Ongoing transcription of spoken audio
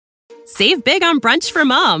Save big on brunch for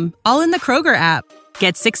mom, all in the Kroger app.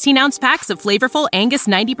 Get 16-ounce packs of flavorful Angus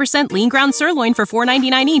 90% lean ground sirloin for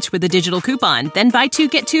 $4.99 each with a digital coupon. Then buy 2,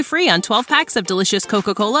 get 2 free on 12 packs of delicious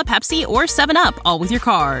Coca-Cola, Pepsi, or 7-Up, all with your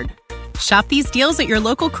card. Shop these deals at your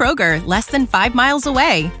local Kroger, less than 5 miles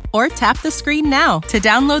away. Or tap the screen now to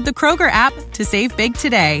download the Kroger app to save big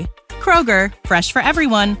today. Kroger, fresh for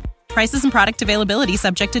everyone. Prices and product availability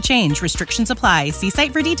subject to change. Restrictions apply. See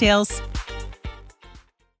site for details.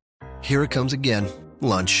 Here it comes again.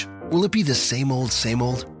 Lunch. Will it be the same old, same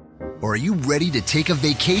old? Or are you ready to take a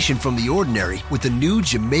vacation from the ordinary with the new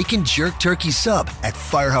Jamaican Jerk Turkey Sub at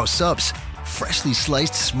Firehouse Subs? Freshly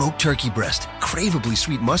sliced smoked turkey breast, craveably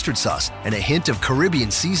sweet mustard sauce, and a hint of Caribbean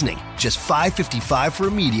seasoning. Just $5.55 for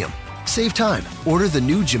a medium. Save time. Order the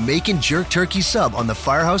new Jamaican Jerk Turkey Sub on the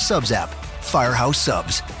Firehouse Subs app. Firehouse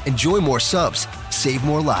Subs. Enjoy more subs. Save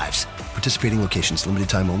more lives. Participating locations. Limited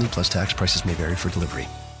time only, plus tax. Prices may vary for delivery.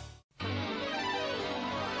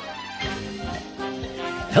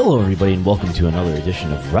 Hello, everybody, and welcome to another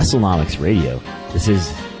edition of WrestleNomics Radio. This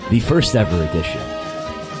is the first ever edition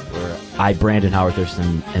where I, Brandon Howard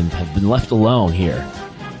Thurston, have been left alone here,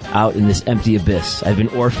 out in this empty abyss. I've been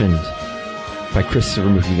orphaned by Christopher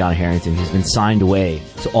Mukigana Harrington, who's been signed away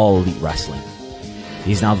to All Elite Wrestling.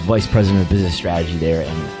 He's now the Vice President of Business Strategy there,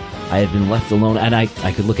 and I have been left alone, and I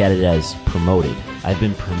could look at it as promoted. I've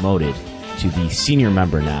been promoted to the senior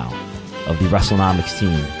member now of the WrestleNomics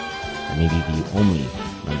team, or maybe the only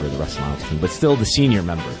member of the WrestleNomics team, but still the senior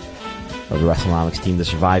member of the WrestleNomics team, the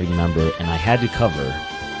surviving member, and I had to cover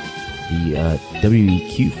the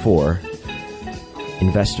WEQ4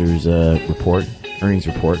 investors report, earnings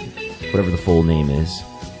report, whatever the full name is,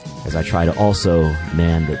 as I try to also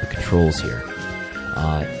man the controls here.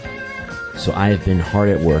 So I have been hard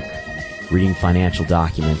at work reading financial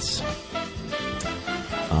documents,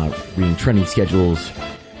 reading trending schedules,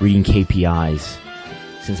 reading KPIs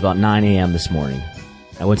since about 9 a.m. this morning.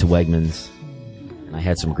 I went to Wegmans, and I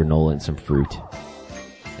had some granola and some fruit.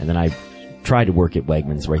 And then I tried to work at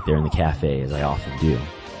Wegmans right there in the cafe, as I often do.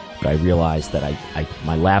 But I realized that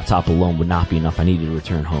my laptop alone would not be enough. I needed to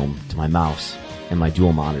return home to my mouse and my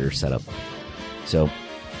dual monitor setup. So,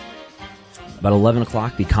 about 11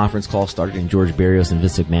 o'clock, the conference call started, and George Barrios and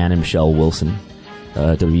Vince McMahon and Michelle Wilson,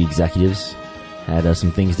 WWE executives, had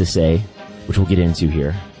some things to say, which we'll get into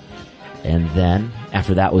here. And then,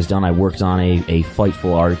 after that was done, I worked on a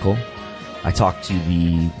Fightful article.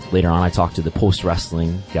 Later on, I talked to the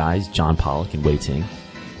post-wrestling guys, John Pollock and Wei Ting.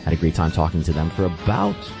 Had a great time talking to them for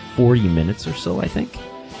about 40 minutes or so, I think.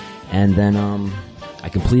 And then, I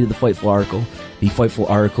completed the Fightful article. The Fightful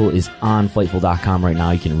article is on Fightful.com right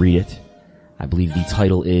now. You can read it. I believe the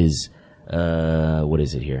title is, what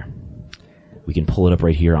is it here? We can pull it up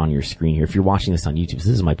right here on your screen here. If you're watching this on YouTube, so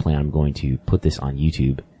this is my plan. I'm going to put this on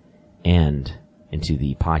YouTube and into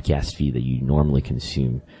the podcast feed that you normally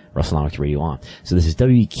consume WrestleNomics Radio on. So this is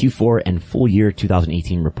WEQ4 and full year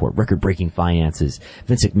 2018 report. Record-breaking finances,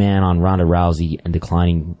 Vince McMahon on Ronda Rousey, and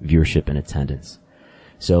declining viewership and attendance.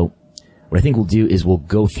 So what I think we'll do is we'll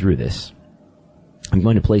go through this. I'm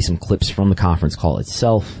going to play some clips from the conference call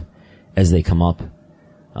itself as they come up.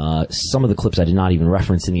 Some of the clips I did not even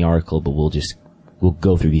reference in the article, but we'll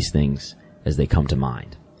go through these things as they come to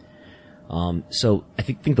mind. So I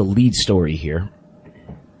think the lead story here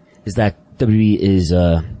is that WWE is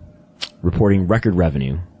reporting record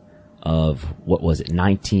revenue of, what was it,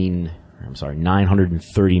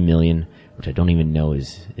 930 million, which I don't even know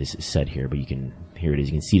is said here, but here it is.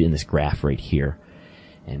 You can see it in this graph right here.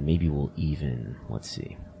 And maybe we'll even, let's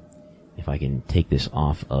see, if I can take this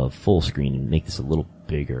off of full screen and make this a little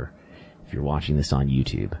bigger. If you're watching this on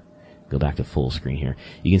YouTube, go back to full screen here.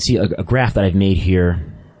 You can see a graph that I've made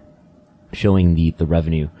here showing the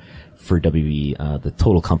revenue for WWE, the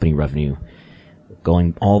total company revenue,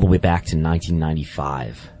 going all the way back to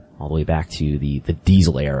 1995, all the way back to the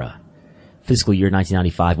Diesel era. Fiscal year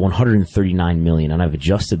 1995, 139 million, and I've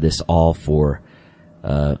adjusted this all for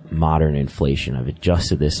modern inflation. I've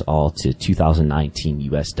adjusted this all to 2019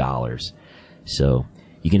 US dollars. So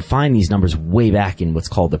you can find these numbers way back in what's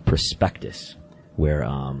called the prospectus, where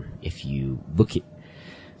if you look at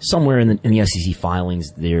somewhere in the SEC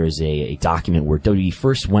filings, there's a document where WWE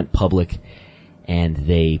first went public, and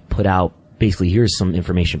they put out, basically, here's some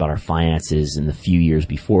information about our finances in the few years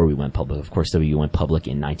before we went public. Of course, WWE went public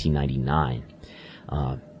in 1999.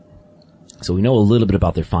 So we know a little bit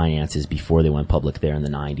about their finances before they went public there in the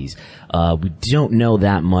 90s. We don't know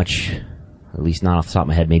that much at least not off the top of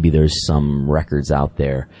my head. Maybe there's some records out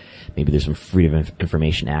there. Maybe there's some Freedom of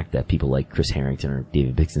Information Act that people like Chris Harrington or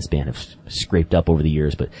David Bixenspan have scraped up over the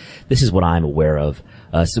years, but this is what I'm aware of.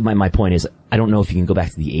 So my point is, I don't know if you can go back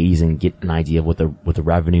to the 80s and get an idea of what the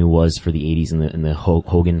revenue was for the 80s in the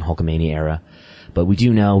Hogan Hulkamania era. But we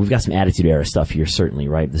do know we've got some Attitude Era stuff here, certainly,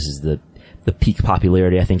 right? This is the peak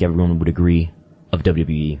popularity, I think everyone would agree, of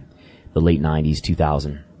WWE, the late 90s,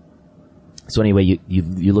 2000. So anyway,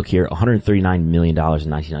 you look here, $139 million in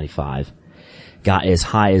 1995. Got as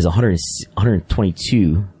high as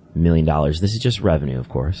 $122 million. This is just revenue, of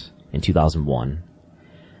course, in 2001.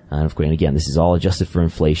 And again, this is all adjusted for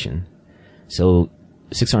inflation. So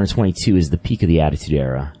 622 is the peak of the Attitude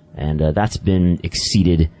Era. And that's been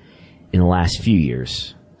exceeded in the last few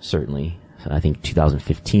years, certainly. I think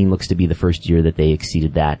 2015 looks to be the first year that they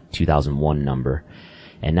exceeded that 2001 number.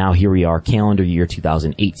 And now here we are, calendar year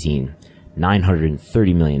 2018,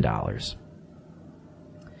 $930 million.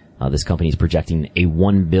 This company is projecting a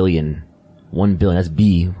 $1 billion, that's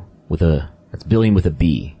billion with a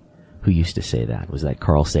B. Who used to say that? Was that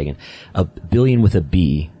Carl Sagan? A billion with a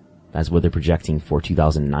B, that's what they're projecting for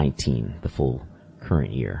 2019, the full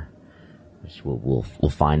current year. Which we'll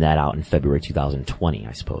find that out in February 2020,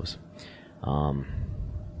 I suppose. And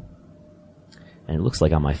it looks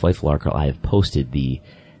like on my Fightful article I have posted the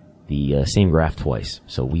same graph twice.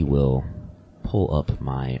 So we will pull up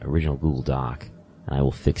my original Google Doc, and I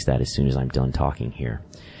will fix that as soon as I'm done talking here.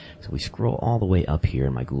 So we scroll all the way up here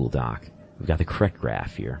in my Google Doc. We've got the correct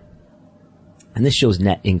graph here. And this shows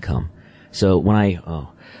net income. So when I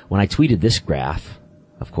tweeted this graph,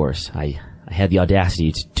 of course, I had the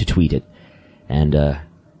audacity to tweet it. And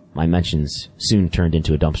my mentions soon turned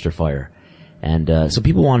into a dumpster fire. And so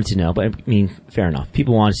people wanted to know, but I mean, fair enough.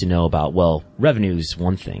 People wanted to know about, well, revenue's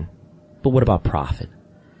one thing, but what about profit?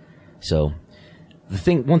 So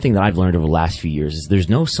one thing that I've learned over the last few years is there's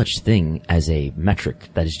no such thing as a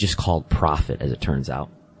metric that is just called profit, as it turns out.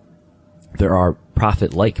 There are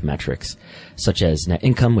profit-like metrics, such as net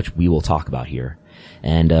income, which we will talk about here.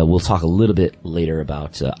 And we'll talk a little bit later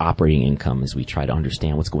about operating income as we try to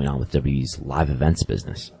understand what's going on with WWE's live events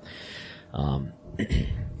business.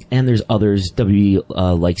 And there's others.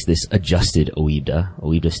 WWE likes this adjusted OIBDA.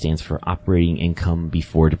 OIBDA stands for operating income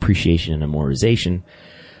before depreciation and amortization,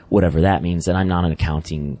 whatever that means. And I'm not an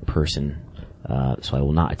accounting person, so I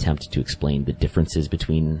will not attempt to explain the differences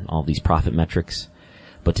between all these profit metrics,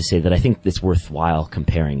 but to say that I think it's worthwhile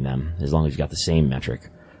comparing them as long as you've got the same metric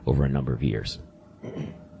over a number of years.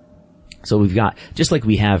 So we've got, just like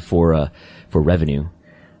we have for revenue,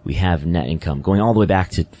 we have net income going all the way back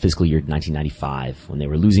to fiscal year 1995 when they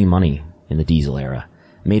were losing money in the Diesel era.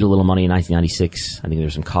 Made a little money in 1996. I think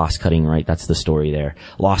there's some cost cutting, right? That's the story there.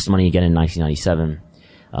 Lost money again in 1997.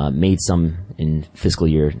 Made some in fiscal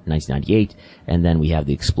year 1998. And then we have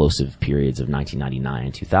the explosive periods of 1999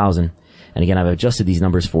 and 2000. And again, I've adjusted these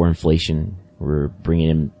numbers for inflation. We're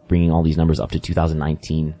bringing all these numbers up to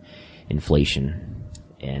 2019 inflation.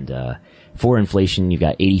 And for inflation, you've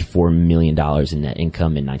got $84 million in net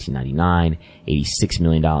income in 1999, $86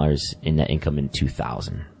 million in net income in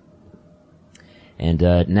 2000.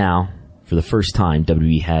 And now, for the first time,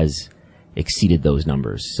 WWE has exceeded those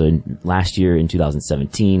numbers. So last year, in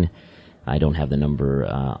 2017, I don't have the number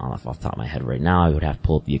off the top of my head right now. I would have to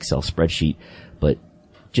pull up the Excel spreadsheet. But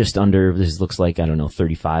just under, this looks like, I don't know,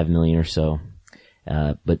 35 million or so.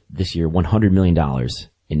 But this year, $100 million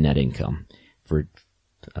in net income for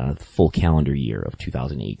the full calendar year of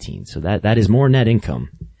 2018. So that is more net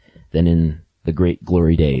income than in the great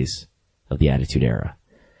glory days of the Attitude Era.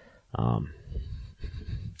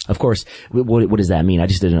 Of course, what does that mean? I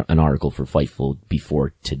just did an article for Fightful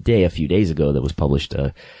before today, a few days ago, that was published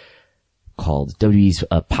called WWE's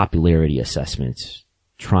Popularity Assessment,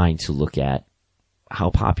 trying to look at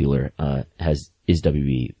how popular is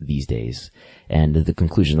WWE these days. And the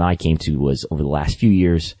conclusion that I came to was, over the last few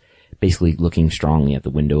years, basically looking strongly at the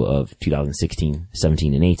window of 2016,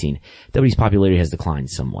 17, and 18, WWE's popularity has declined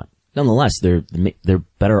somewhat. Nonetheless, they're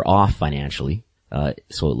better off financially,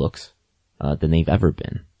 so it looks, than they've ever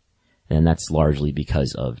been. And that's largely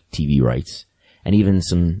because of TV rights and even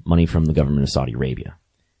some money from the government of Saudi Arabia,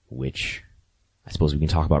 which I suppose we can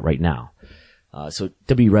talk about right now. So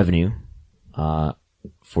WWE revenue,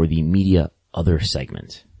 for the media other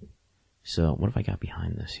segment. So what have I got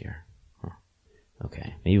behind this here?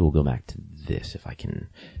 Okay, maybe we'll go back to this if I can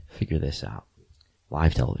figure this out.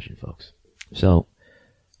 Live television, folks. So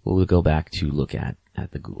we'll go back to look at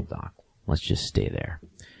the Google Doc. Let's just stay there.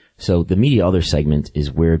 So the media other segment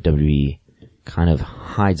is where WWE kind of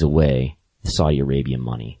hides away the Saudi Arabian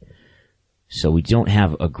money. So we don't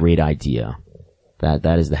have a great idea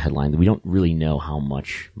That is the headline. We don't really know how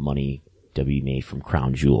much money WWE made from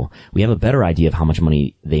Crown Jewel. We have a better idea of how much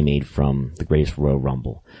money they made from the Greatest Royal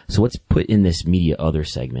Rumble. So let's put in this media other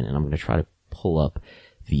segment, and I'm going to try to pull up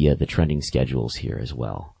the trending schedules here as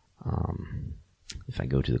well. If I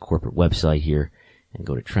go to the corporate website here and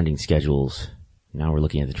go to trending schedules, now we're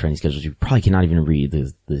looking at the trending schedules. You probably cannot even read.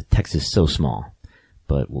 The text is so small.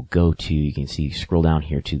 But we'll go to, you can see, scroll down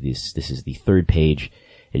here to this. This is the third page,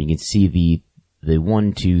 and you can see the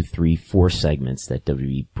 1, 2, 3, 4 segments that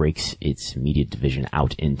WWE breaks its media division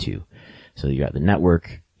out into. So you got the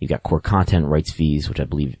network, you got core content rights fees, which I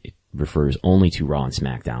believe it refers only to Raw and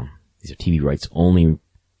SmackDown. These are TV rights only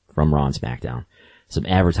from Raw and SmackDown. Some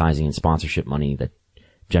advertising and sponsorship money that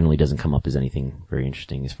generally doesn't come up as anything very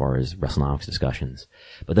interesting as far as WrestleNomics discussions.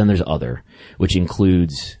 But then there's other, which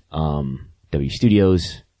includes W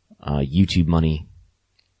Studios, YouTube money,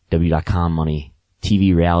 W.com money,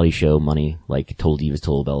 TV reality show money like Total Divas,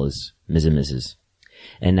 Total Bellas, Ms. and Mrs.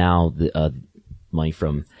 And now the money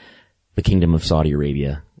from the Kingdom of Saudi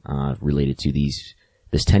Arabia related to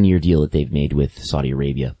this 10-year deal that they've made with Saudi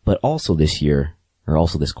Arabia. But also this year, or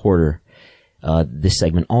also this quarter, this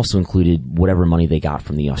segment also included whatever money they got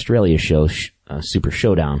from the Australia show, Super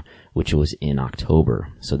Showdown, which was in October.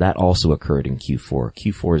 So that also occurred in Q4.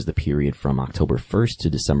 Q4 is the period from October 1st to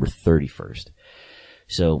December 31st.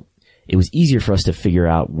 So it was easier for us to figure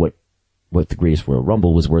out what the Greatest Royal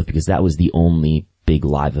Rumble was worth because that was the only big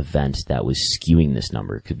live event that was skewing this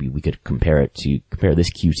number. We could compare this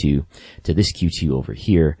Q2 to this Q2 over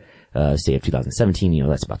here, say of 2017,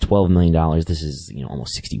 that's about $12 million. This is,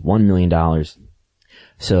 almost $61 million.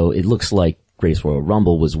 So it looks like Greatest Royal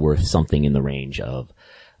Rumble was worth something in the range of,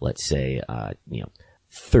 let's say,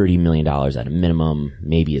 $30 million at a minimum,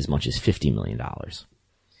 maybe as much as $50 million.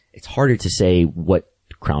 It's harder to say what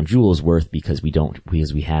Crown Jewel is worth because we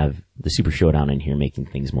have the Super Showdown in here making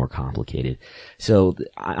things more complicated. So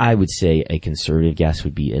I would say a conservative guess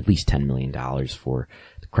would be at least $10 million for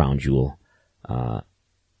the Crown Jewel.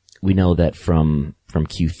 We know that from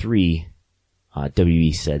Q3,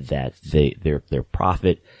 WWE said that their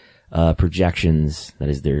profit projections, that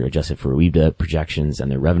is their adjusted for OIBDA projections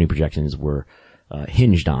and their revenue projections were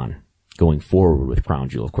hinged on going forward with Crown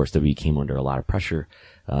Jewel. Of course, WWE came under a lot of pressure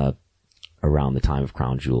around the time of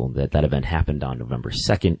Crown Jewel. That event happened on November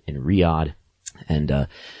 2nd in Riyadh, and there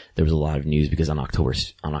was a lot of news because on October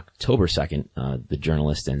 2nd, the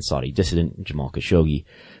journalist and Saudi dissident Jamal Khashoggi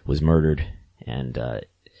was murdered, and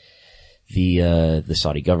the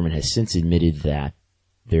Saudi government has since admitted that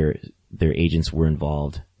their agents were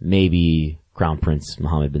involved. Maybe Crown Prince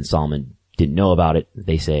Mohammed bin Salman didn't know about it,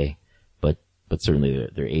 they say, but certainly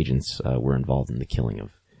their agents were involved in the killing of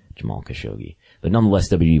Jamal Khashoggi. But nonetheless,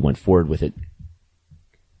 WWE went forward with it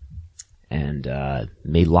and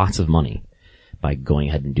made lots of money by going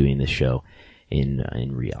ahead and doing this show in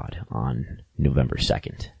Riyadh on November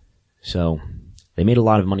 2nd. So they made a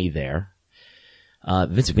lot of money there.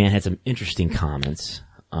 Vince McMahon had some interesting comments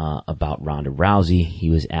about Ronda Rousey. He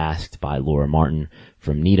was asked by Laura Martin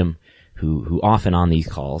from Needham, who often on these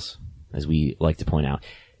calls, as we like to point out,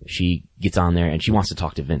 she gets on there and she wants to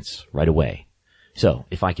talk to Vince right away. So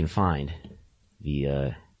if I can find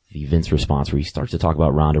the Vince response where he starts to talk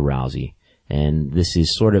about Ronda Rousey, and this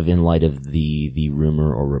is sort of in light of the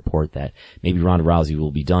rumor or report that maybe Ronda Rousey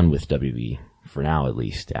will be done with WWE for now, at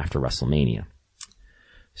least after WrestleMania.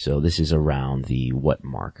 So this is around the what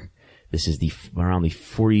mark? This is around the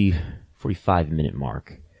 45 minute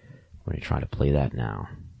mark. I'm going to try to play that now.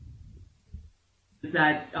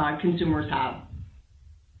 That consumers have.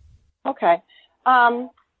 Okay.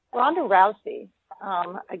 Ronda Rousey,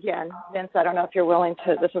 again, Vince, I don't know if you're willing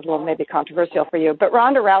to, this is a little maybe controversial for you, but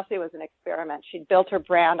Ronda Rousey was an experiment. She built her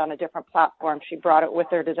brand on a different platform. She brought it with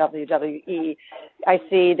her to WWE. I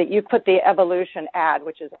see that you put the Evolution ad,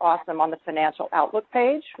 which is awesome, on the Financial Outlook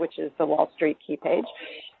page, which is the Wall Street key page.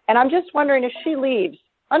 And I'm just wondering, if she leaves,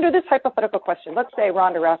 under this hypothetical question, let's say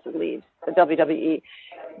Ronda Rousey leaves the WWE,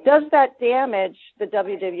 does that damage the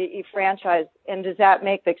WWE franchise, and does that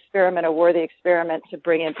make the experiment a worthy experiment to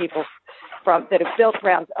bring in people that have built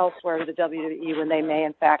brands elsewhere to the WWE when they may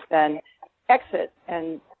in fact then exit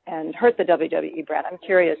and hurt the WWE brand? I'm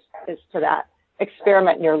curious as to that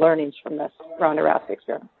experiment and your learnings from this Ronda Rousey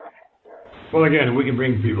experiment. Well, again, we can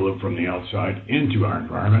bring people from the outside into our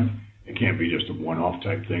environment. It can't be just a one-off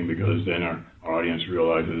type thing, because then our audience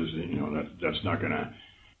realizes, that's not going to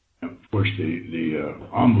push the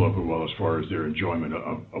envelope well as far as their enjoyment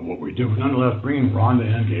of what we do. But nonetheless, bringing Ronda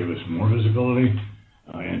in gave us more visibility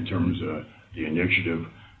in terms of the initiative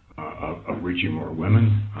of reaching more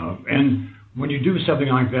women. And when you do something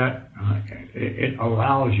like that, it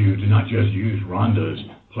allows you to not just use Ronda's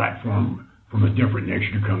platform from a different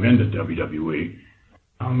nature to come into WWE.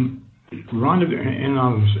 Ronda in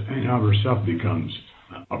and of herself becomes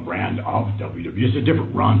a brand of WWE. It's a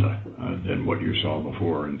different Ronda than what you saw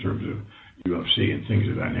before in terms of UFC and things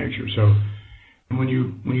of that nature. So when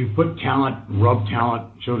you put talent, rub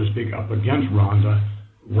talent, so to speak, up against Ronda,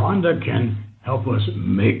 Ronda can help us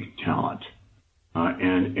make talent,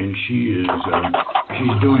 and she's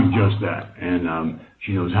doing just that, and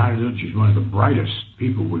she knows how to do it. She's one of the brightest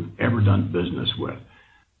people we've ever done business with,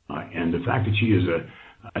 and the fact that she is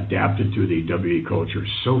adapted to the WWE culture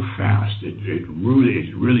so fast, it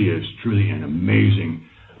really is truly an amazing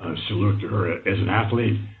salute to her as an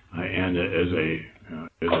athlete and as a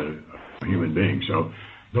human being. So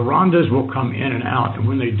the Rondas will come in and out, and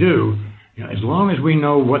when they do, as long as we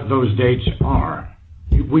know what those dates are,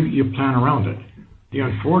 you plan around it. The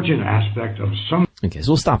unfortunate aspect of some... Okay,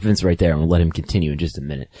 so we'll stop Vince right there and we'll let him continue in just a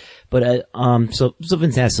minute. But so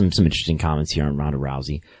Vince has some interesting comments here on Ronda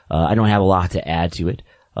Rousey. I don't have a lot to add to it,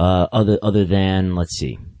 other than, let's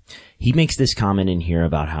see. He makes this comment in here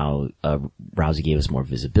about how Rousey gave us more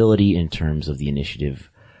visibility in terms of the initiative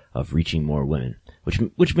of reaching more women,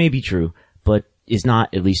 which may be true, but is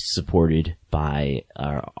not at least supported by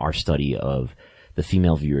our study of the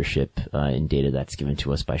female viewership in data that's given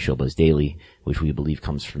to us by Showbuzz Daily, which we believe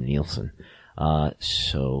comes from Nielsen.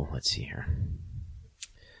 So let's see here.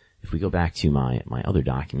 If we go back to my other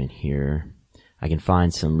document here, I can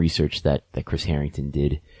find some research that Chris Harrington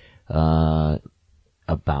did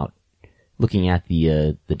about looking at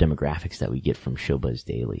the demographics that we get from Showbuzz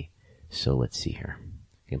Daily. So let's see here.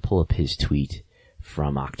 I can pull up his tweet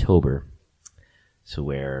from October. So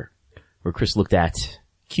where Chris looked at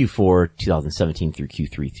Q4 2017 through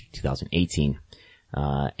Q3 2018,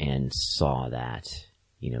 and saw that,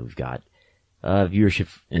 we've got, viewership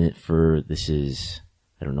in it for, this is,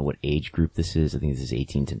 I don't know what age group this is. I think this is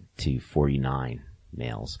 18 to 49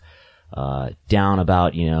 males. Down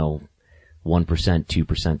about, 1%, 2%,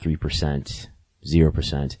 3%,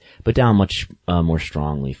 0%, but down much, more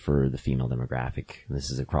strongly for the female demographic. This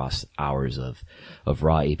is across hours of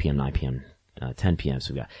Raw, 8 p.m., 9 p.m., 10 p.m.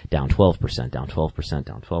 So we got down 12%, down 12%,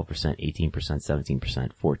 down 12%, 18%,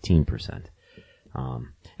 17%,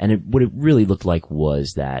 14%. And what it really looked like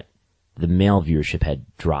was that the male viewership had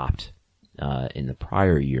dropped, in the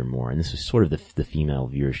prior year more. And this was sort of the female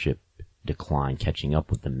viewership decline catching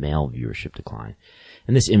up with the male viewership decline.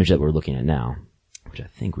 And this image that we're looking at now, which I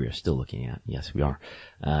think we are still looking at. Yes, we are,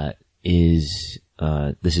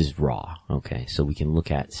 this is Raw. Okay. So we can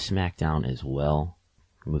look at SmackDown as well.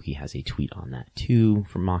 Mookie has a tweet on that too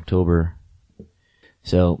from October.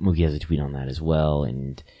 So Mookie has a tweet on that as well,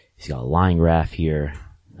 and he's got a line graph here.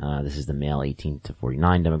 This is the male 18 to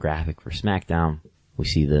 49 demographic for SmackDown. We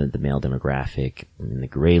see the male demographic in the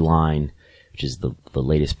gray line, which is the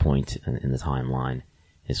latest point in the timeline,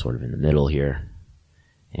 is sort of in the middle here.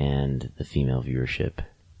 And the female viewership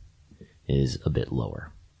is a bit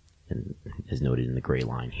lower, and is noted in the gray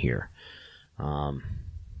line here.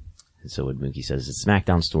 And so what Mookie says is a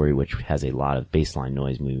SmackDown story which has a lot of baseline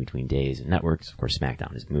noise moving between days and networks. Of course,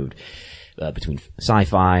 SmackDown has moved between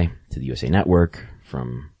Sci-Fi to the USA Network,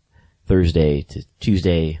 from Thursday to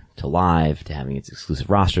Tuesday to live to having its exclusive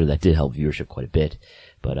roster. That did help viewership quite a bit.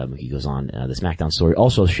 But Mookie goes on, the SmackDown story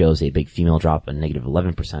also shows a big female drop, a negative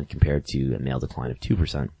 11% compared to a male decline of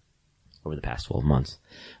 2% over the past 12 months.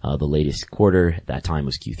 The latest quarter at that time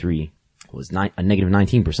was Q3. Was a negative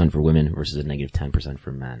 19% for women versus a negative 10%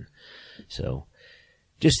 for men. So,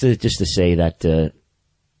 just to say that,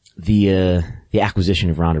 the acquisition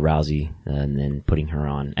of Ronda Rousey, and then putting her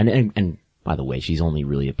on, and by the way, she's only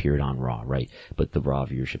really appeared on Raw, right? But the Raw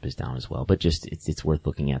viewership is down as well. But just, it's worth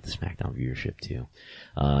looking at the SmackDown viewership too.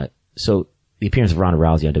 So the appearance of Ronda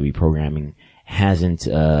Rousey on WWE programming hasn't,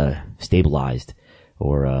 stabilized,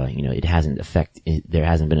 or, it hasn't there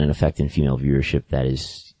hasn't been an effect in female viewership that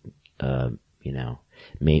is,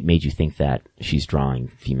 made you think that she's drawing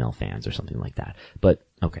female fans or something like that. But,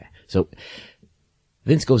 okay. So,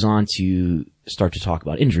 Vince goes on to start to talk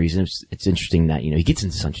about injuries, and it's interesting that, he gets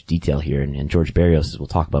into such detail here, and George Barrios, as we'll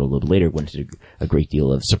talk about a little bit later, went into a great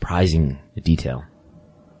deal of surprising detail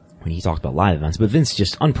when he talked about live events. But Vince,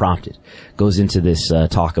 just unprompted, goes into this,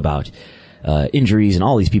 talk about, injuries and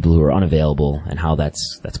all these people who are unavailable, and how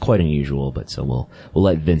that's quite unusual. But so we'll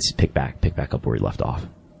let Vince pick back up where he left off.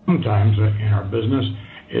 Sometimes in our business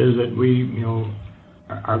is that we,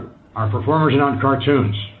 our performers are not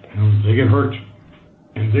cartoons. They get hurt.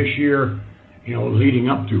 And this year, leading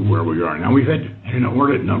up to where we are now, we've had an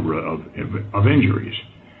inordinate number of injuries.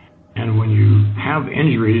 And when you have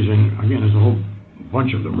injuries, and again, there's a whole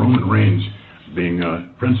bunch of them. Roman Reigns being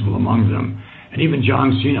principal among them. And even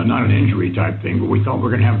John Cena, not an injury type thing, but we thought we were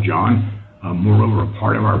going to have John moreover a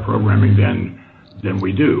part of our programming than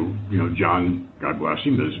we do. You know, John, God bless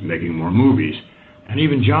him, is making more movies. And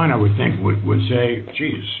even John, I would think, would say,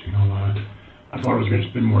 geez, you know, I thought I was going to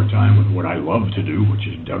spend more time with what I love to do, which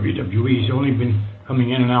is WWE. He's only been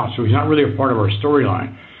coming in and out, so he's not really a part of our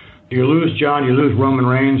storyline. You lose John, you lose Roman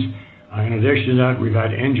Reigns. In addition to that, we've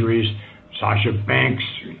had injuries. Sasha Banks,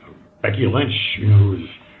 Becky Lynch, you know, who's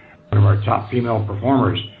one of our top female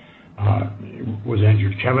performers, was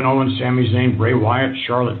injured. Kevin Owens, Sami Zayn, Bray Wyatt,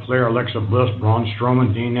 Charlotte Flair, Alexa Bliss, Braun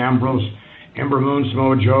Strowman, Dean Ambrose, Ember Moon,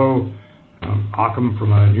 Samoa Joe, Akam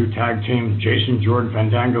from a new tag team, Jason Jordan,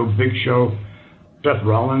 Fandango, Big Show, Seth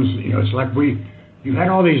Rollins. You know, it's like you've had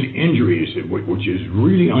all these injuries, which is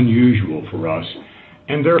really unusual for us,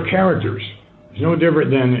 and they're characters. It's no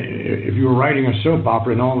different than if you were writing a soap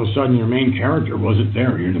opera and all of a sudden your main character wasn't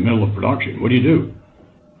there. You're in the middle of production. What do?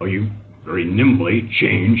 Well, you very nimbly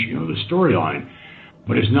change, you know, the storyline.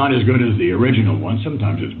 But it's not as good as the original one.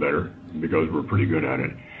 Sometimes it's better because we're pretty good at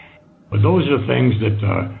it. But those are the things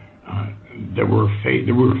that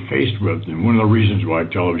we're faced with, and one of the reasons why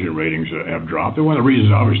television ratings have dropped. And one of the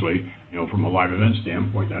reasons, obviously, you know, from a live event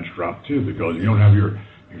standpoint, that's dropped too, because you don't have your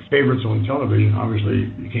favorites on television.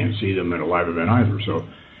 Obviously, you can't see them at a live event either. So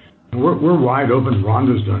we're wide open.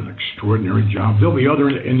 Rhonda's done an extraordinary job. There'll be other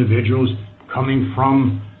individuals coming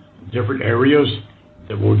from different areas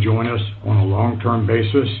that will join us on a long-term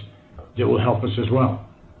basis that will help us as well.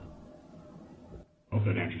 Hope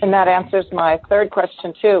that answers. And that answers my third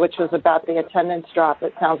question, too, which was about the attendance drop.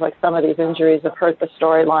 It sounds like some of these injuries have hurt the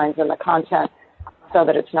storylines and the content so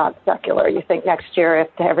that it's not secular. You think next year, if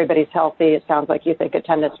everybody's healthy, it sounds like you think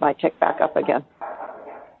attendance might tick back up again.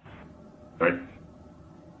 Right.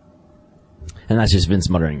 And that's just Vince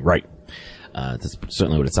muttering, right. That's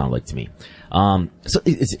certainly what it sounded like to me. So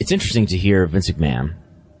it's interesting to hear Vince McMahon,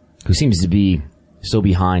 who seems to be so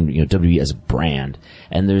behind, you know, WWE as a brand.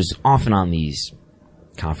 And there's often on these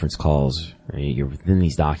conference calls, right, you're within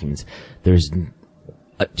these documents, there's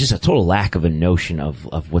just a total lack of a notion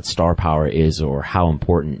of what star power is or how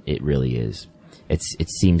important it really is. It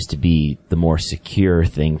seems to be the more secure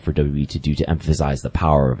thing for WWE to do, to emphasize the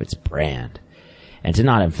power of its brand and to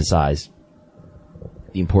not emphasize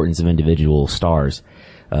the importance of individual stars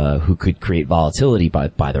who could create volatility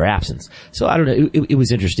by their absence. So I don't know. It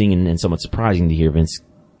was interesting and somewhat surprising to hear Vince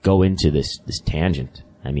go into this tangent.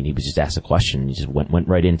 I mean, he was just asked a question. He just went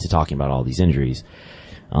right into talking about all these injuries.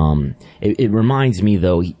 It reminds me,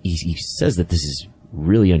 though, he says that this is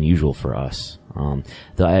really unusual for us.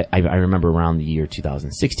 I remember around the year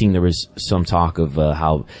 2016, there was some talk of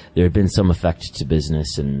how there had been some effect to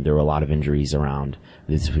business, and there were a lot of injuries around.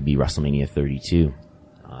 This would be WrestleMania 32.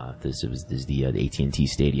 This is the AT&T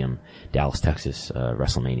Stadium, Dallas, Texas,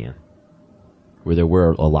 WrestleMania, where there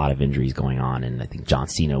were a lot of injuries going on, and I think John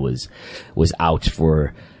Cena was out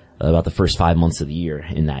for about the first 5 months of the year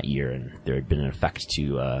in that year, and there had been an effect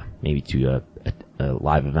to maybe to a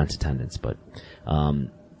live event attendance. But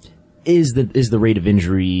is the rate of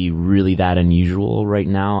injury really that unusual right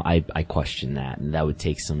now? I question that, and that would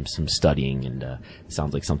take some studying, and it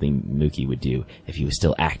sounds like something Mookie would do if he was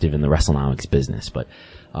still active in the WrestleNomics business. But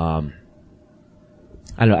I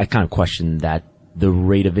don't know. I kind of question that the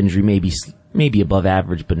rate of injury may be above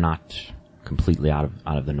average, but not completely out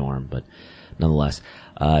of the norm. But nonetheless,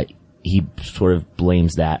 he sort of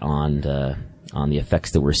blames that on the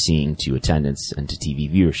effects that we're seeing to attendance and to TV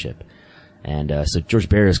viewership. And so George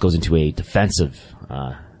Barrios goes into a defensive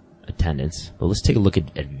attendance. But let's take a look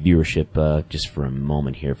at viewership just for a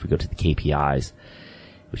moment here. If we go to the KPIs,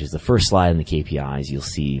 which is the first slide in the KPIs, you'll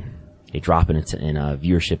see a drop in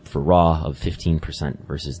viewership for Raw of 15%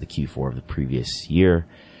 versus the Q4 of the previous year.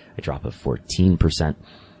 A drop of 14%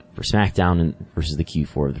 for SmackDown versus the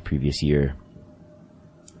Q4 of the previous year.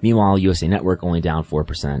 Meanwhile, USA Network only down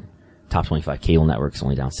 4%. Top 25 cable networks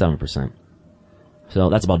only down 7%. So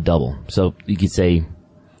that's about double. So you could say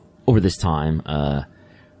over this time,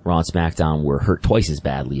 Raw and SmackDown were hurt twice as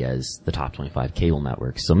badly as the top 25 cable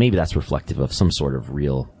networks. So maybe that's reflective of some sort of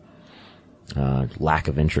real lack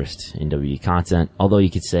of interest in WWE content. Although you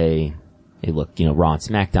could say, hey, look, you know, Raw and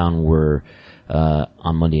SmackDown were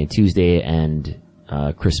on Monday and Tuesday, and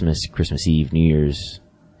Christmas Eve, New Year's,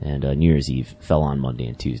 and New Year's Eve fell on Monday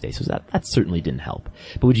and Tuesday. So that certainly didn't help.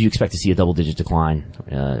 But would you expect to see a double-digit decline,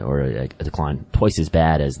 or a decline twice as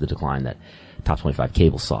bad as the decline that top 25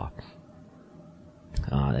 cable saw?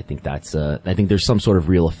 I think there's some sort of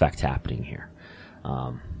real effect happening here.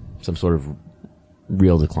 Some sort of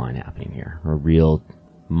real decline happening here, or real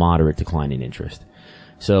moderate decline in interest.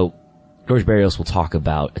 So George Barrios will talk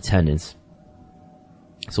about attendance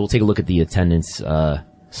So we'll take a look at the attendance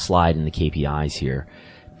slide in the KPIs here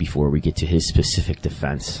before we get to his specific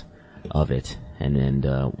defense of it. And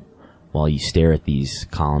then while you stare at these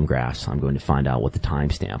column graphs, I'm going to find out what the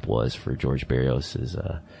timestamp was for George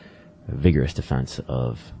Berrios' vigorous defense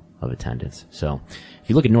of attendance. So if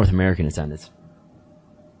you look at North American attendance,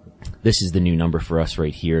 this is the new number for us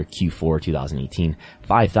right here, Q4 2018.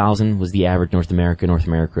 5,000 was the average North America. North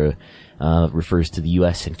America refers to the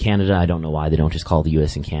U.S. and Canada. I don't know why they don't just call it the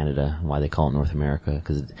U.S. and Canada, why they call it North America,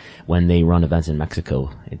 because when they run events in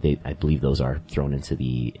Mexico, I believe those are thrown into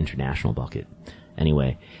the international bucket.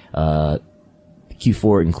 Anyway,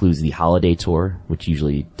 Q4 includes the holiday tour, which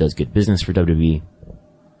usually does good business for WWE.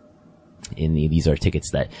 These are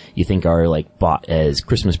tickets that you think are like bought as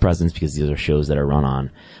Christmas presents, because these are shows that are run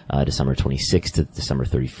on December 26th to December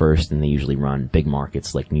 31st, and they usually run big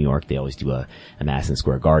markets like New York. They always do a Madison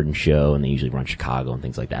Square Garden show, and they usually run Chicago and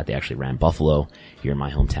things like that. They actually ran Buffalo here in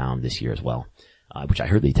my hometown this year as well, which I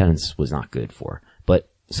heard the attendance was not good for. But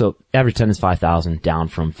so average attendance 5,000, down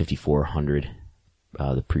from 5,400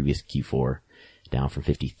 the previous Q4, down from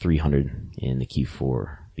 5,300 in the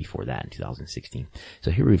Q4 before that in 2016.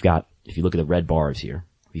 So here we've got, if you look at the red bars here,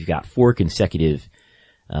 we've got 4 consecutive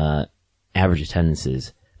average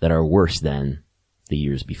attendances that are worse than the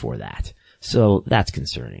years before that. So that's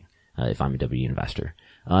concerning if I'm a WWE investor.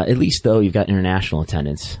 At least, though, you've got international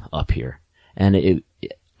attendance up here. And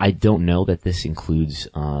I don't know that this includes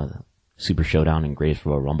Super Showdown and Greatest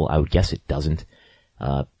Royal Rumble. I would guess it doesn't,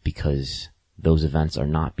 because those events are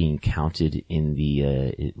not being counted in the,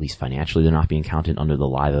 at least financially, they're not being counted under the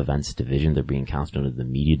live events division. They're being counted under the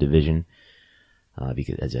media division,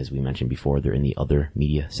 because as we mentioned before, they're in the other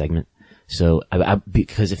media segment. So,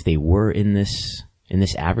 because if they were in this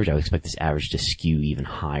average, I would expect this average to skew even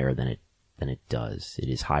higher than it does. It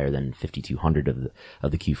is higher than 5,200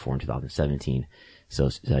 of the Q4 in 2017.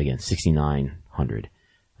 So again, 6,900.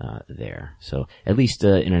 There. So at least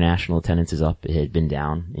international attendance is up. It had been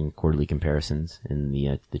down in quarterly comparisons in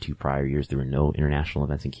the 2 prior years. There were no international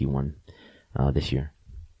events in Q1 this year,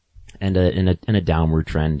 and a downward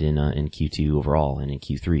trend in Q2 overall and in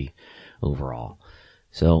Q3 overall.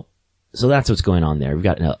 So that's what's going on there. We've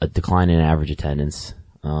got a decline in average attendance.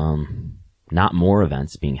 Not more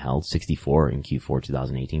events being held. 64 in Q4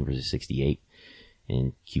 2018 versus 68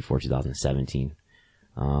 in Q4 2017.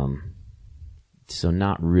 So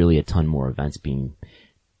not really a ton more events being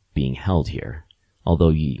held here.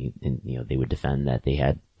 Although they would defend that they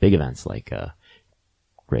had big events like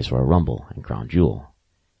Greatest Royal Rumble and Crown Jewel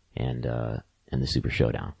and the Super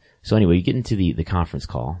Showdown. So anyway, you get into the conference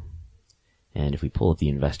call, and if we pull up the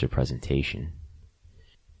investor presentation,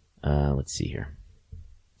 let's see here.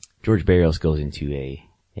 George Berrios goes into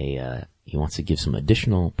he wants to give some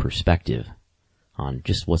additional perspective on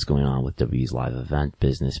just what's going on with WWE's live event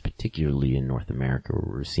business, particularly in North America,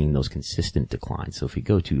 where we're seeing those consistent declines. So if we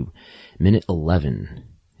go to minute 11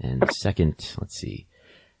 and second, let's see,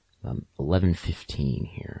 11:15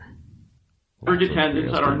 here. Average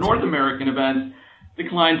attendance at our North American events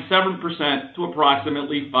declined 7% to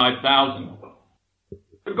approximately 5,000.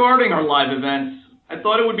 Regarding our live events, I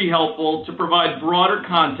thought it would be helpful to provide broader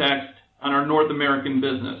context on our North American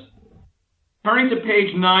business. Turning to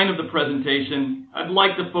page 9 of the presentation, I'd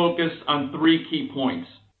like to focus on 3 key points.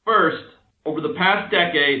 First, over the past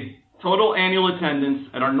decade, total annual attendance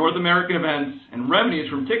at our North American events and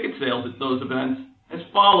revenues from ticket sales at those events has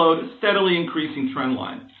followed a steadily increasing trend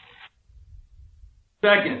line.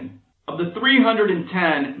 Second, of the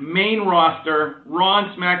 310 main roster Raw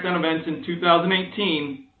and SmackDown events in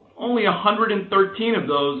 2018, only 113 of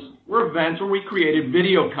those were events where we created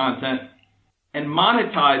video content and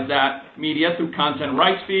monetized that media through content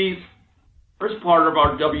rights fees or as part of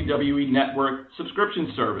our WWE Network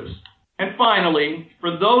subscription service. And finally,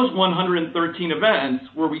 for those 113 events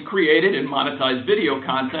where we created and monetized video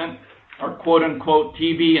content, our quote-unquote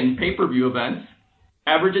TV and pay-per-view events,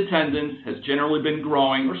 average attendance has generally been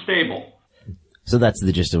growing or stable. So that's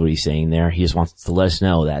the gist of what he's saying there. He just wants to let us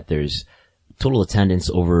know that there's total attendance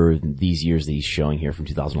over these years that he's showing here from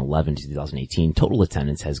 2011 to 2018. Total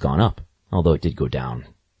attendance has gone up, although it did go down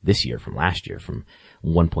this year from last year, from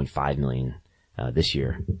 1.5 million this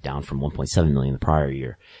year, down from 1.7 million the prior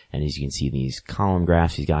year. And as you can see, these column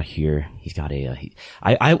graphs he's got here, he's got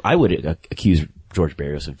I would accuse George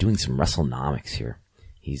Berrios of doing some WrestleNomics here.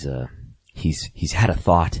 He's had a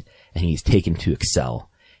thought and he's taken to Excel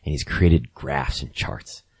and he's created graphs and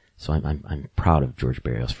charts. So I'm proud of George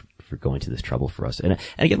Berrios for going to this trouble for us. And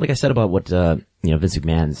again, like I said about what Vince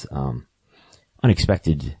McMahon's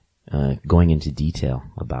unexpected going into detail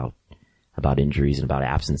about injuries and about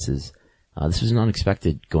absences This was an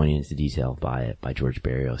unexpected going into detail by George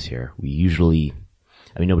Berrios here.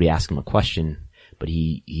 Nobody asked him a question, but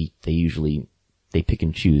they pick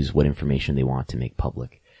and choose what information they want to make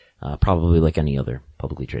public. Probably like any other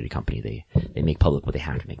publicly traded company, they make public what they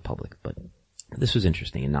have to make public, but this was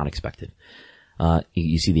interesting and not expected.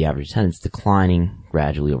 You see the average attendance declining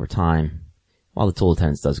gradually over time, while the total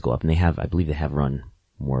attendance does go up, and I believe they have run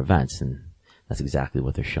more events, and that's exactly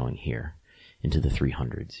what they're showing here, into the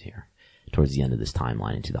 300s here, towards the end of this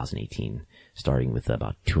timeline in 2018, starting with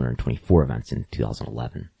about 224 events in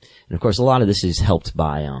 2011. And of course, a lot of this is helped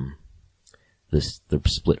by, the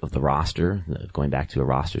split of the roster, going back to a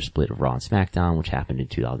roster split of Raw and SmackDown, which happened in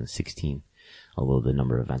 2016, although the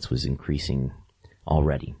number of events was increasing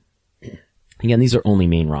already. Again, these are only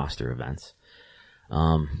main roster events.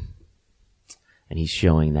 And he's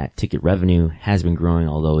showing that ticket revenue has been growing,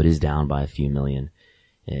 although it is down by a few million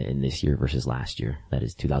in this year versus last year. That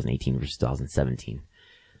is 2018 versus 2017.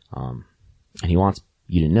 And he wants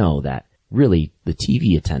you to know that really the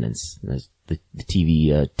TV attendance, the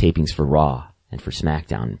TV tapings for Raw and for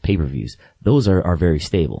SmackDown pay-per-views, those are very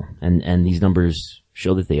stable. And these numbers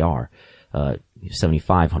show that they are.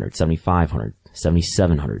 7,500, 7,500,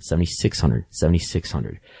 7,700, 7,600,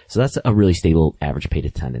 7,600. So that's a really stable average paid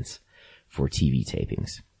attendance for TV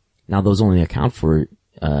tapings. Now those only account for,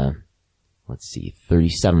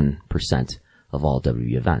 37% of all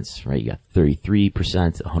WWE events, right? You got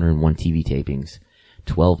 33%, 101 TV tapings,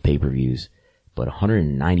 12 pay-per-views, but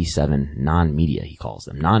 197 non-media, he calls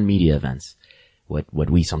them, non-media events, what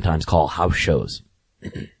we sometimes call house shows.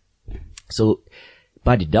 So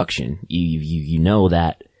by deduction, you know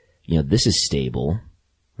that, this is stable.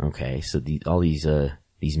 Okay. So all these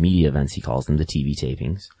media events, he calls them, the TV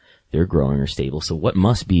tapings, they're growing or stable. So what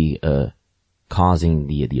must be, causing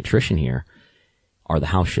the attrition here are the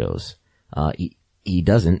house shows. He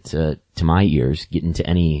doesn't, to my ears, get into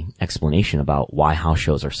any explanation about why house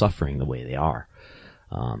shows are suffering the way they are.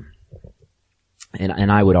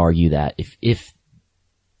 And I would argue that if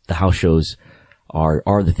the house shows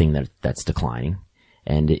are the thing that's declining,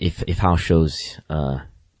 and if house shows,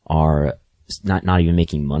 are not even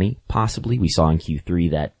making money, possibly, we saw in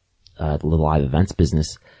Q3 that, the live events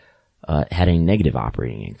business, had a negative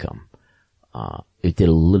operating income. It did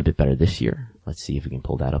a little bit better this year. Let's see if we can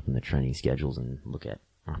pull that up in the trending schedules and look at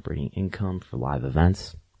operating income for live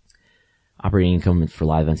events. Operating income for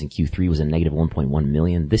live events in Q3 was a negative 1.1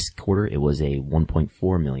 million. This quarter, it was a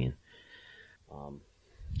 1.4 million.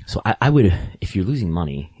 So I would, if you're losing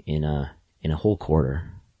money in a whole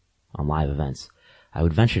quarter on live events, I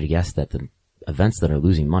would venture to guess that the events that are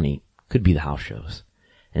losing money could be the house shows.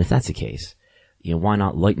 And if that's the case, why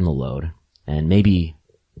not lighten the load and maybe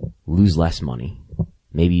lose less money?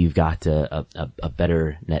 Maybe you've got a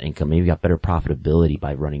better net income. Maybe you've got better profitability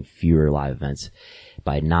by running fewer live events,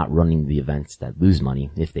 by not running the events that lose money,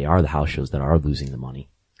 if they are the house shows that are losing the money.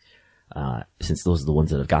 Since those are the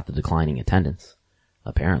ones that have got the declining attendance,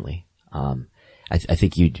 apparently. I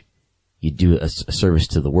think you'd do a service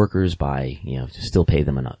to the workers by, to still pay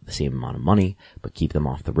them the same amount of money, but keep them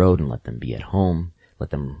off the road and let them be at home, let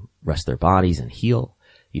them rest their bodies and heal.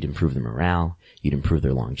 You'd improve their morale. You'd improve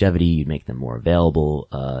their longevity. You'd make them more available,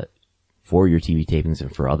 for your TV tapings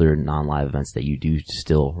and for other non-live events that you do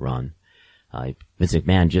still run. Vince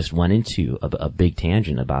McMahon just went into a big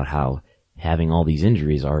tangent about how having all these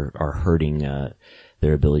injuries are hurting,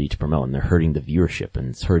 their ability to promote, and they're hurting the viewership and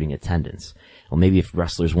it's hurting attendance. Well, maybe if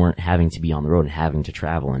wrestlers weren't having to be on the road and having to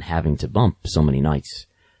travel and having to bump so many nights,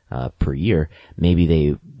 per year, maybe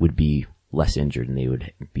they would be less injured and they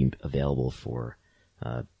would be available for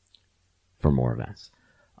more events.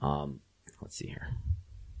 Let's see here.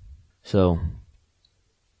 So,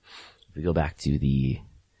 if we go back to the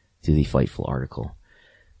Fightful article,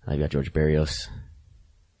 I've got George Berrios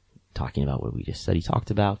talking about what we just said he talked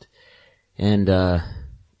about. And,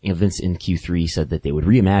 Vince in Q3 said that they would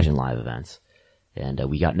reimagine live events. And,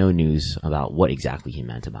 we got no news about what exactly he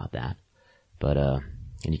meant about that. But,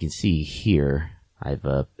 and you can see here, I've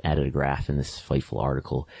added a graph in this Fightful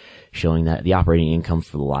article showing that the operating income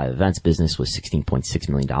for the live events business was $16.6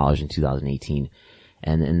 million in 2018.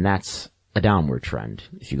 And that's a downward trend.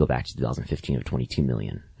 If you go back to 2015 of 22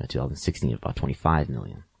 million, 2016 of about 25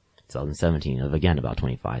 million, 2017 of again about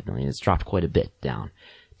 25 million. It's dropped quite a bit down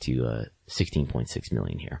to 16.6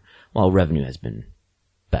 million here, while revenue has been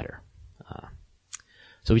better.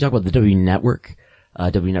 So we talk about the W Network.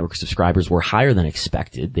 W Network subscribers were higher than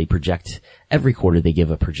expected. They project every quarter. They give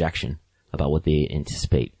a projection about what they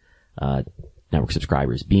anticipate network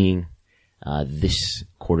subscribers being. This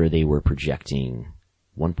quarter they were projecting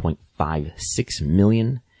 1.56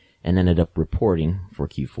 million, and ended up reporting for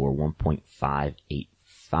Q4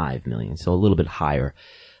 1.585 million. So a little bit higher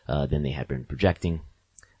than they had been projecting.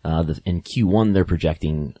 In Q1, they're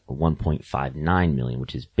projecting 1.59 million,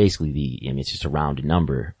 which is basically it's just a rounded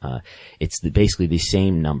number. It's basically the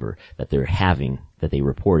same number that that they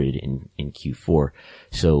reported in Q4.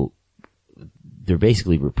 So they're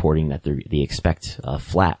basically reporting that they expect a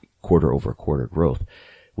flat quarter-over-quarter growth,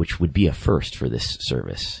 which would be a first for this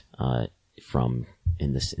service,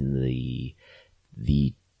 in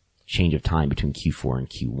the change of time between Q4 and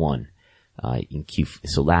Q1.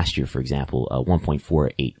 So last year, for example,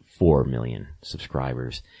 1.484 million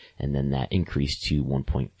subscribers, and then that increased to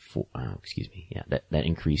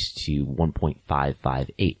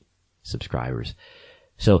 1.558 subscribers.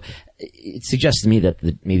 So it suggests to me that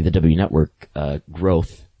maybe the W Network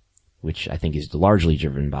growth, which I think is largely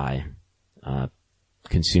driven by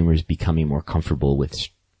consumers becoming more comfortable with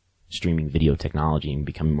streaming video technology and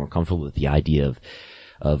becoming more comfortable with the idea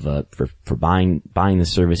for buying the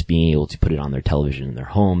service, being able to put it on their television in their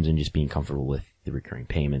homes, and just being comfortable with the recurring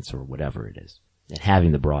payments or whatever it is, and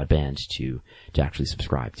having the broadband to actually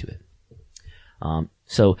subscribe to it.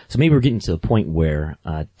 So maybe we're getting to the point where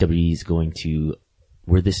W is going to,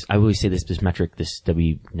 I always say this metric, this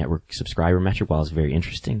W Network subscriber metric, while it's very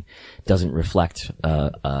interesting, doesn't reflect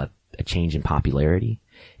a change in popularity.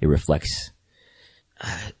 It reflects,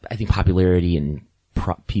 I think, popularity and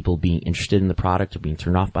people being interested in the product or being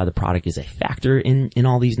turned off by the product is a factor in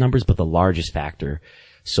all these numbers, but the largest factor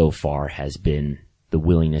so far has been the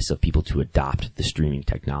willingness of people to adopt the streaming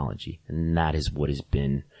technology. And that is what has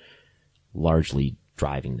been largely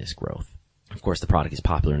driving this growth. Of course, the product is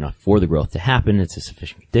popular enough for the growth to happen. It's a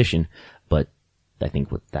sufficient condition, but I think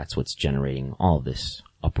that's what's generating all of this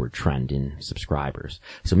upward trend in subscribers.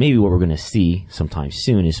 So maybe what we're going to see sometime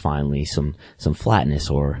soon is finally some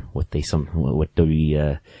flatness, or what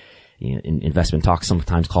W in investment talks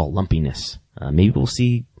sometimes call lumpiness. Maybe we'll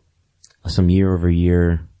see some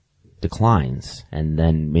year-over-year declines, and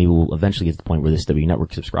then maybe we'll eventually get to the point where this W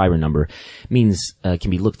Network subscriber number can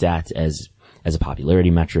be looked at as a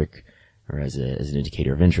popularity metric or as an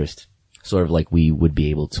indicator of interest, sort of like we would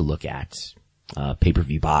be able to look at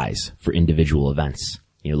pay-per-view buys for individual events.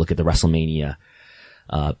 Look at the WrestleMania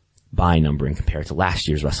buy number and compare it to last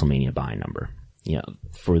year's WrestleMania buy number.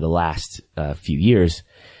 For the last few years,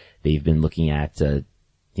 they've been looking at, they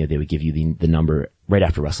would give you the number right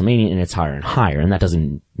after WrestleMania, and it's higher and higher. And that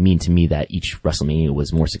doesn't mean to me that each WrestleMania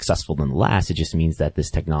was more successful than the last. It just means that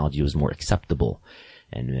this technology was more acceptable,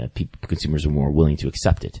 and consumers were more willing to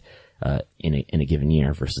accept it in a given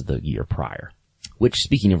year versus the year prior. Which,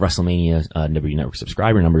 speaking of WrestleMania W Network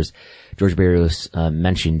subscriber numbers, George Barrios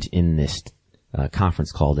mentioned in this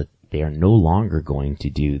conference call that they are no longer going to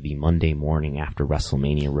do the Monday morning after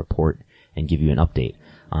WrestleMania report and give you an update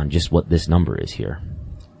on just what this number is here.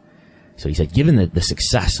 So he said, given the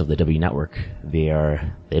success of the W Network, they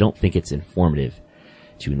don't think it's informative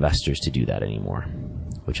to investors to do that anymore,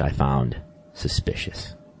 which I found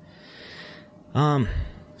suspicious.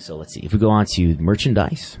 So let's see. If we go on to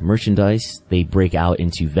merchandise, they break out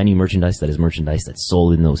into venue merchandise. That is merchandise that's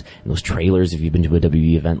sold in those trailers. If you've been to a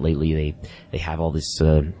WWE event lately, they have all these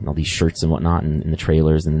shirts and whatnot in the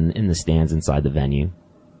trailers and in the stands inside the venue.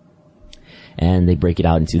 And they break it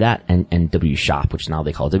out into that and W Shop, which now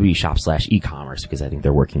they call W Shop / e-commerce, because I think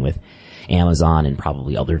they're working with Amazon and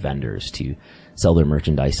probably other vendors to sell their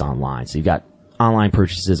merchandise online. So you've got online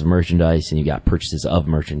purchases of merchandise and you've got purchases of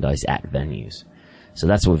merchandise at venues. So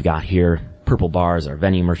that's what we've got here. Purple bars are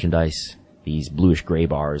venue merchandise. These bluish gray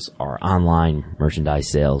bars are online merchandise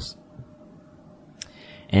sales.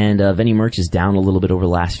 And venue merch is down a little bit over the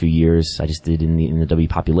last few years. I just did in the W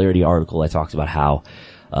Popularity article, I talked about how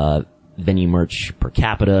venue merch per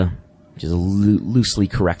capita, which is a loosely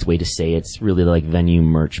correct way to say it. It's really like venue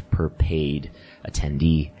merch per paid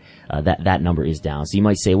attendee. That number is down. So you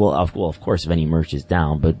might say, well, of course venue merch is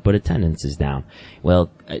down, but attendance is down. Well,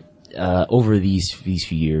 over these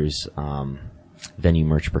few years, venue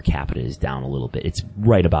merch per capita is down a little bit. It's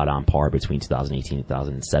right about on par between 2018 and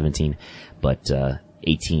 2017, but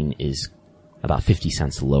 18 is about 50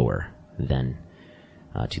 cents lower than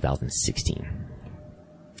 2016.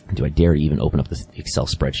 Do I dare to even open up this Excel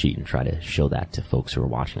spreadsheet and try to show that to folks who are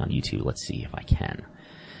watching on YouTube? Let's see if I can.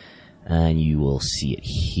 And you will see it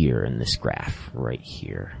here in this graph right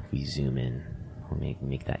here. If we zoom in, we'll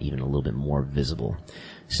make that even a little bit more visible.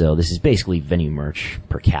 So this is basically venue merch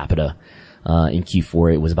per capita. In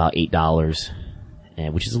Q4, it was about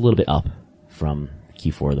 $8, which is a little bit up from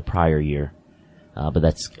Q4 of the prior year. But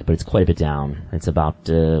it's quite a bit down. It's about,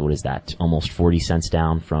 what is that? Almost 40 cents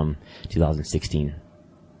down from 2016.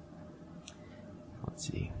 Let's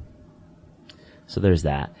see. So there's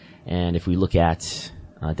that. And if we look at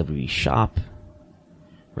WWE Shop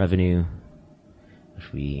revenue,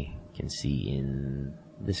 which we can see in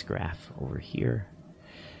this graph over here,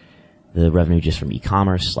 the revenue just from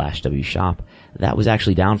e-commerce / W Shop, that was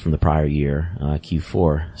actually down from the prior year,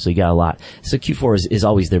 Q4. So you got a lot. So Q4 is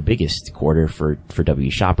always their biggest quarter for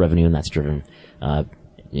W Shop revenue, and that's driven,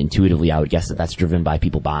 intuitively, I would guess that's driven by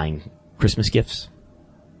people buying Christmas gifts.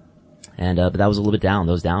 And, but that was a little bit down.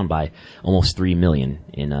 That was down by almost 3 million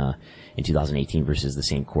in 2018 versus the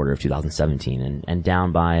same quarter of 2017, and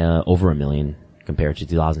down by, over 1 million compared to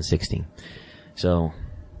 2016. So,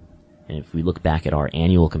 and if we look back at our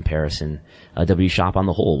annual comparison, W Shop on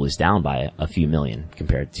the whole was down by a few million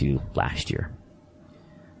compared to last year.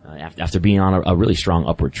 After being on a really strong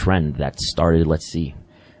upward trend that started,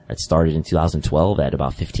 that started in 2012 at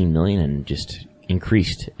about 15 million and just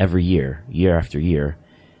increased every year, year after year,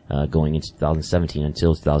 going into 2017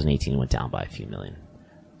 until 2018 went down by a few million.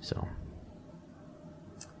 So,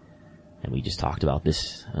 and we just talked about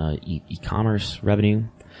this, e-commerce revenue.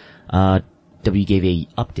 W gave a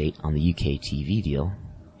update on the UK TV deal,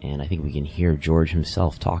 and I think we can hear George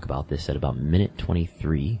himself talk about this at about minute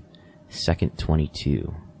 23, second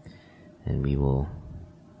 22, and we will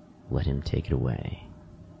let him take it away.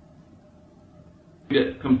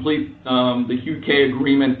 To complete the UK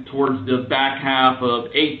agreement towards the back half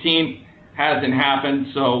of 18 hasn't happened,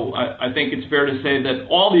 so I think it's fair to say that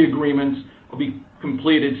all the agreements will be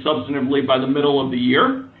completed substantively by the middle of the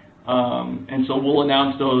year. And so we'll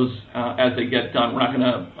announce those as they get done. We're not going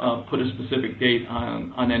to put a specific date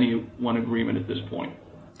on any one agreement at this point.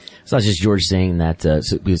 So that's just George saying that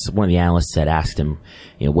because one of the analysts had asked him,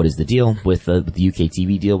 what is the deal with the UK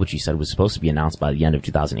TV deal, which he said was supposed to be announced by the end of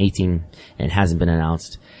 2018, and it hasn't been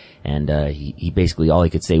announced. And he basically, all he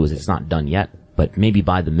could say was it's not done yet, but maybe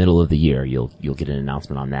by the middle of the year you'll get an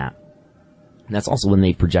announcement on that. And that's also when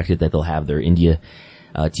they projected that they'll have their India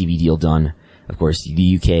TV deal done. Of course,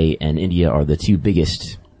 the UK and India are the two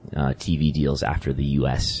biggest TV deals after the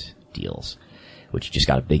US deals, which just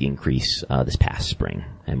got a big increase this past spring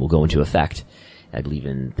and will go into effect, I believe,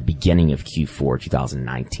 in the beginning of Q4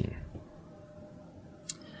 2019.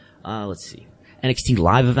 Let's see. NXT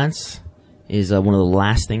live events is one of the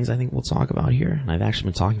last things I think we'll talk about here. And I've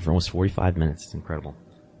actually been talking for almost 45 minutes. It's incredible.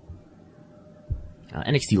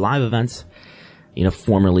 NXT live events,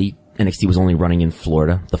 formerly NXT was only running in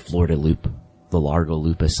Florida, the Florida Loop, the Largo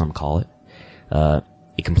Loop as some call it.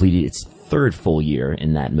 It completed its third full year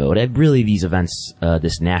in that mode. And really these events,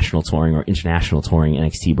 this national touring or international touring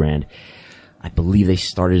NXT brand, I believe they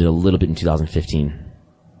started a little bit in 2015.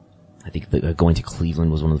 I think going to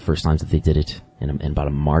Cleveland was one of the first times that they did it in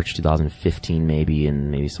about March 2015 maybe, and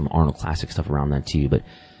maybe some Arnold Classic stuff around that too. But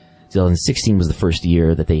 2016 was the first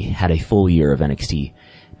year that they had a full year of NXT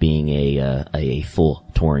being a full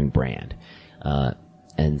touring brand.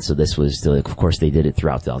 And so this was still, of course, they did it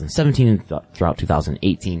throughout 2017 and throughout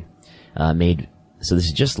 2018. So this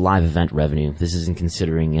is just live event revenue. This isn't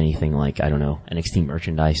considering anything like, I don't know, NXT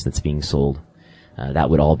merchandise that's being sold. That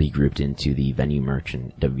would all be grouped into the venue merch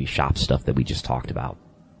and WWE Shop stuff that we just talked about.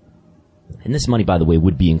 And this money, by the way,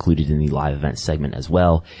 would be included in the live event segment as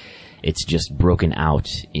well. It's just broken out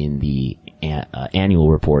in the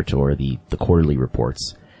annual report or the quarterly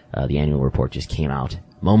reports. The annual report just came out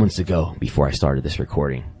moments ago before I started this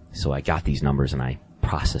recording. So I got these numbers and I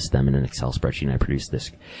processed them in an Excel spreadsheet and I produced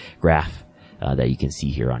this graph that you can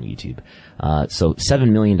see here on YouTube. So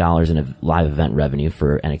 $7 million in a live event revenue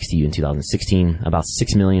for NXT in 2016, about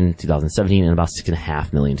 $6 million in 2017, and about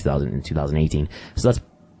 $6.5 million in 2018. So that's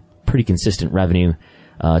pretty consistent revenue.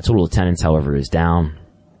 Total attendance, however, is down.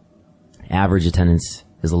 Average attendance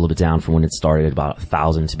is a little bit down from when it started, about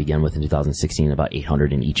 1,000 to begin with in 2016, about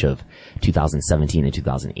 800 in each of 2017 and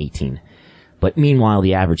 2018. But meanwhile,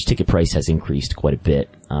 the average ticket price has increased quite a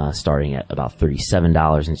bit, starting at about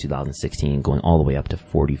 $37 in 2016, going all the way up to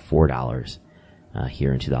 $44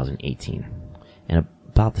 here in 2018. And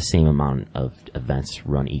about the same amount of events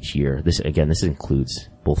run each year. This includes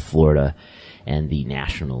both Florida and the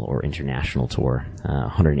national or international tour,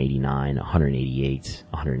 189, 188,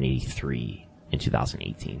 183 in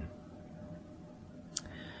 2018.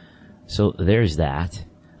 So there's that.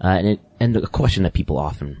 And the question that people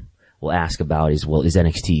often will ask about is, well, is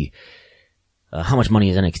NXT, how much money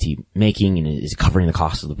is NXT making, and is it covering the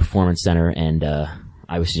cost of the Performance Center? And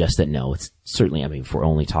I would suggest that no, it's certainly, if we're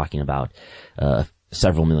only talking about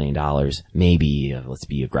several $1 million, maybe, let's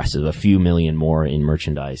be aggressive, a few million more in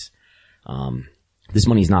merchandise, this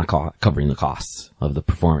money is not covering the costs of the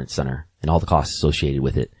Performance Center and all the costs associated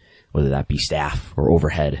with it, whether that be staff or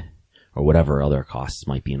overhead or whatever other costs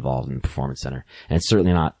might be involved in the Performance Center. And it's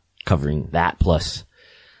certainly not covering that plus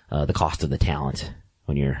the cost of the talent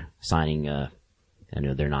when you're signing. I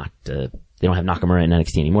know they're not. They don't have Nakamura in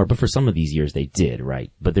NXT anymore, but for some of these years they did,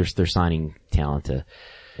 right? But they're signing talent.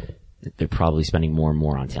 They're probably spending more and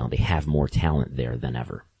more on talent. They have more talent there than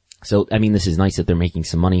ever. So I mean, this is nice that they're making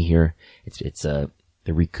some money here.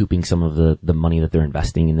 They're recouping some of the money that they're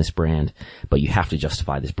investing in this brand, but you have to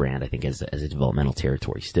justify this brand, I think, as a developmental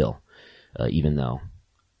territory still, even though,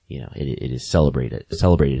 it is celebrated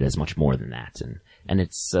as much more than that. And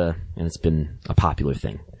it's been a popular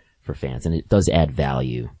thing for fans, and it does add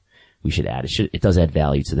value. We should add, it does add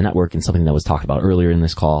value to the network, and something that was talked about earlier in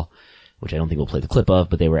this call, which I don't think we'll play the clip of,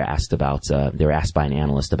 but they were asked by an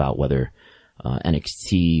analyst about whether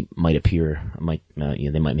NXT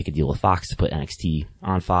they might make a deal with Fox to put NXT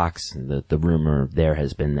on Fox. The rumor there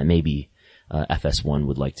has been that maybe FS1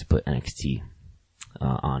 would like to put NXT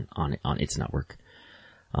on its network.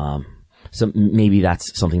 So maybe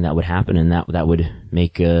that's something that would happen, and that would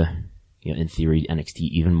make in theory NXT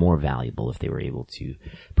even more valuable if they were able to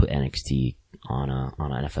put NXT on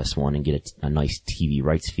an FS1 and get a nice TV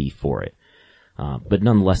rights fee for it. But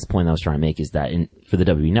nonetheless, the point I was trying to make is that for the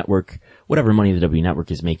WWE Network, whatever money the WWE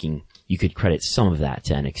Network is making, you could credit some of that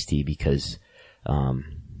to NXT because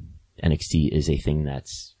NXT is a thing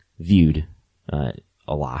that's viewed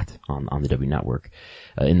a lot on the WWE Network.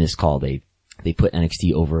 In this call, they put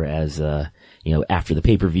NXT over as after the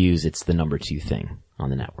pay-per-views, it's the number 2 thing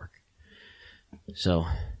on the network. So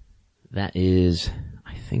that is,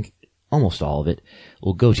 I think, almost all of it.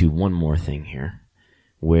 We'll go to one more thing here,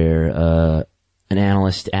 where an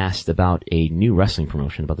analyst asked about a new wrestling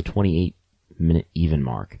promotion, about the 28-minute even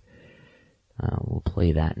mark. We'll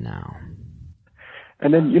play that now.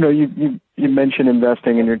 And then, you mentioned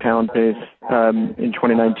investing in your talent base in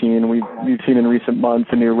 2019. We've seen in recent months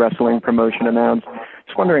a new wrestling promotion announced.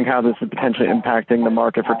 Just wondering how this is potentially impacting the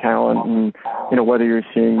market for talent and, whether you're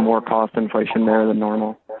seeing more cost inflation there than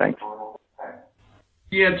normal. Thanks.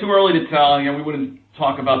 Yeah, too early to tell. We wouldn't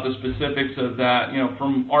talk about the specifics of that.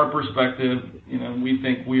 From our perspective, we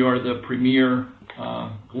think we are the premier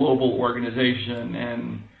global organization,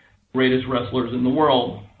 and greatest wrestlers in the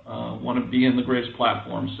world want to be in the greatest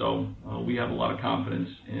platform. So we have a lot of confidence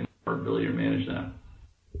in our ability to manage that.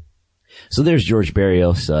 So there's George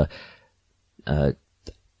Barrios.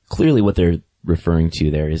 Clearly what they're referring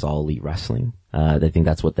to there is All Elite Wrestling. I think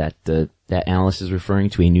that's what that analyst is referring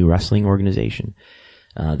to, a new wrestling organization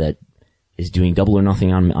that is doing Double or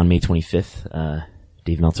Nothing on May 25th.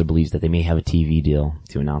 Dave Meltzer believes that they may have a TV deal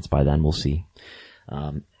to announce by then. We'll see.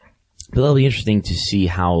 But that'll be interesting to see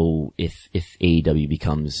how, if AEW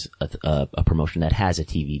becomes a promotion that has a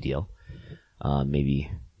TV deal,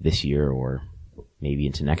 maybe this year or maybe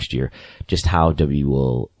into next year, just how W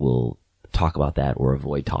will talk about that or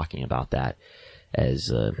avoid talking about that as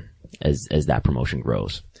that promotion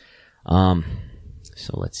grows. So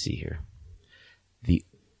let's see here. The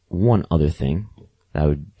one other thing that I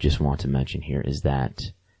would just want to mention here is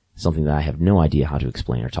that something that I have no idea how to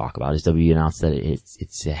explain or talk about is W announced that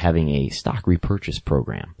it's having a stock repurchase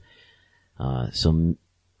program. So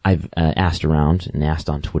I've asked around and asked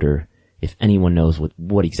on Twitter if anyone knows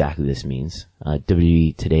what exactly this means.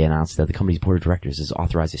 WWE today announced that the company's board of directors has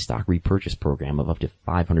authorized a stock repurchase program of up to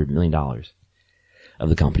 $500 million of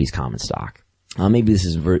the company's common stock. Maybe this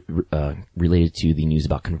is related to the news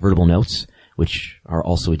about convertible notes, which are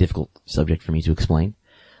also a difficult subject for me to explain.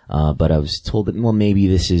 But I was told that, well, maybe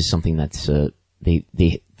this is something that's, the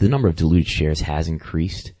number of diluted shares has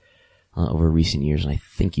increased, over recent years, and I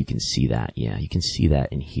think you can see that. Yeah, you can see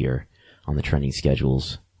that in here on the trending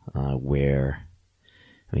schedules, where,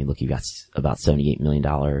 look, you got about $78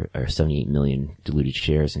 million diluted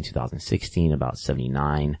shares in 2016, about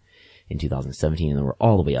 79 in 2017, and then we're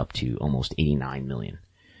all the way up to almost 89 million,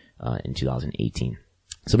 in 2018.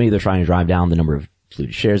 So maybe they're trying to drive down the number of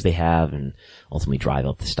diluted shares they have and ultimately drive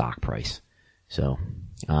up the stock price. So,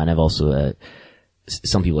 and I've also,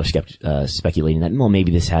 some people are speculating that, well,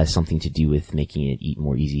 maybe this has something to do with making it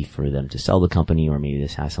more easy for them to sell the company, or maybe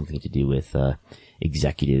this has something to do with,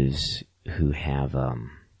 executives who have,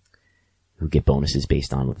 who get bonuses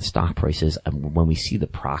based on what the stock price is. When we see the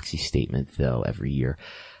proxy statement, though, every year,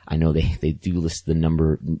 I know they do list the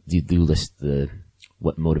number, do list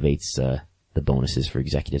what motivates, the bonuses for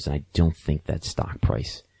executives, and I don't think that stock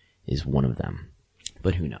price is one of them.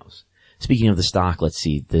 But who knows? Speaking of the stock, let's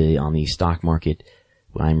see, on the stock market,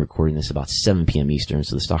 when I'm recording this about 7 p.m. Eastern,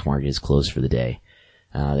 so the stock market is closed for the day.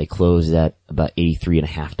 They closed at about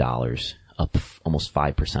 $83.50, up almost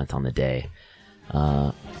 5% on the day.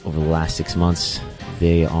 Over the last 6 months,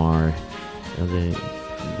 they're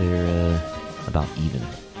about even,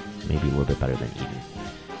 maybe a little bit better than even.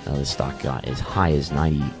 The stock got as high as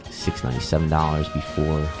 $96, $97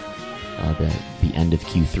 before the end of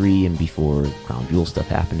Q3 and before Crown Jewel stuff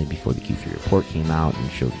happened and before the Q3 report came out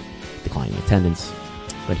and showed declining attendance.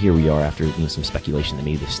 But here we are after some speculation that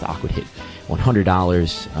maybe the stock would hit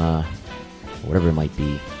 $100, whatever it might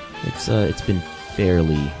be. It's been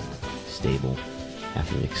fairly stable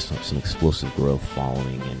after some explosive growth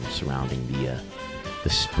following and surrounding the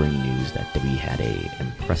spring news that WWE had a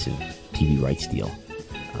impressive TV rights deal.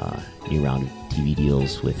 New round of TV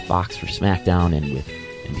deals with Fox for SmackDown and with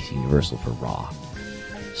NBC Universal for Raw.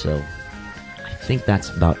 So I think that's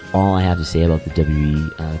about all I have to say about the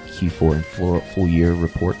WWE Q4 and full year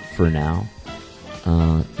report for now.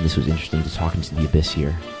 This was interesting to talk into the abyss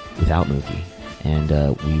here without Mookie, and I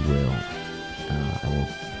will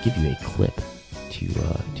give you a clip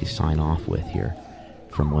to sign off with here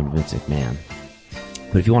from one Vince McMahon.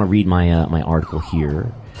 But if you want to read my my article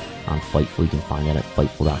here on Fightful, you can find that at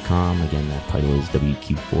Fightful.com. Again, that title is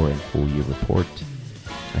WQ4 and Full Year Report.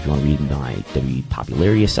 If you want to read my WWE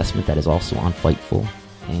popularity assessment, that is also on Fightful.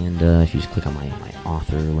 And if you just click on my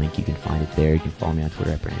author link, you can find it there. You can follow me on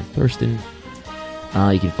Twitter at Brandon Thurston.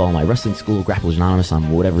 You can follow my wrestling school, Grapplers Anonymous,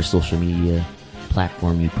 on whatever social media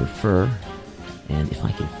platform you prefer. And if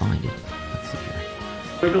I can find it, let's see here.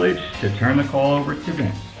 Privilege to turn the call over to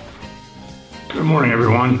Vince. Good morning,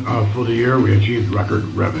 everyone. For the year, we achieved record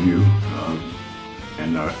revenue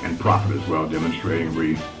and profit as well, demonstrating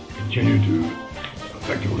we continue to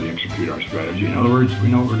effectively execute our strategy. In other words, we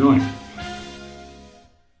know what we're doing.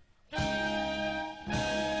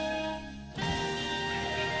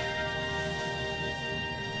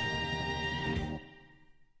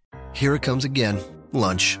 Here it comes again.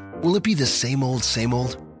 Lunch. Will it be the same old, same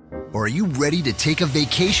old? Or are you ready to take a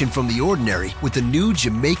vacation from the ordinary with the new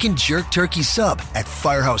Jamaican Jerk Turkey Sub at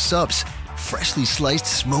Firehouse Subs? Freshly sliced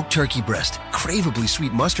smoked turkey breast, craveably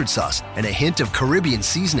sweet mustard sauce, and a hint of Caribbean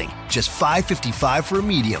seasoning. Just $5.55 for a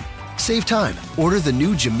medium. Save time. Order the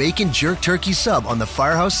new Jamaican Jerk Turkey Sub on the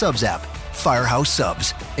Firehouse Subs app. Firehouse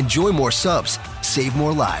Subs. Enjoy more subs. Save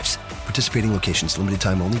more lives. Participating locations. Limited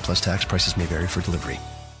time only, plus tax. Prices may vary for delivery.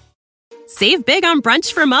 Save big on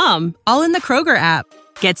brunch for mom, all in the Kroger app.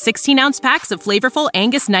 Get 16-ounce packs of flavorful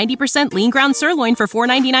Angus 90% lean ground sirloin for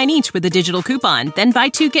 $4.99 each with a digital coupon. Then buy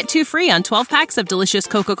 2, get 2 free on 12 packs of delicious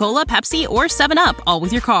Coca-Cola, Pepsi, or 7-Up, all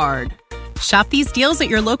with your card. Shop these deals at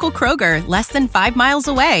your local Kroger, less than 5 miles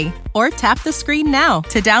away. Or tap the screen now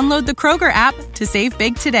to download the Kroger app to save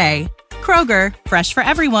big today. Kroger, fresh for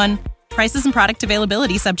everyone. Prices and product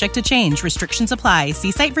availability subject to change. Restrictions apply.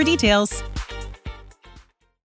 See site for details.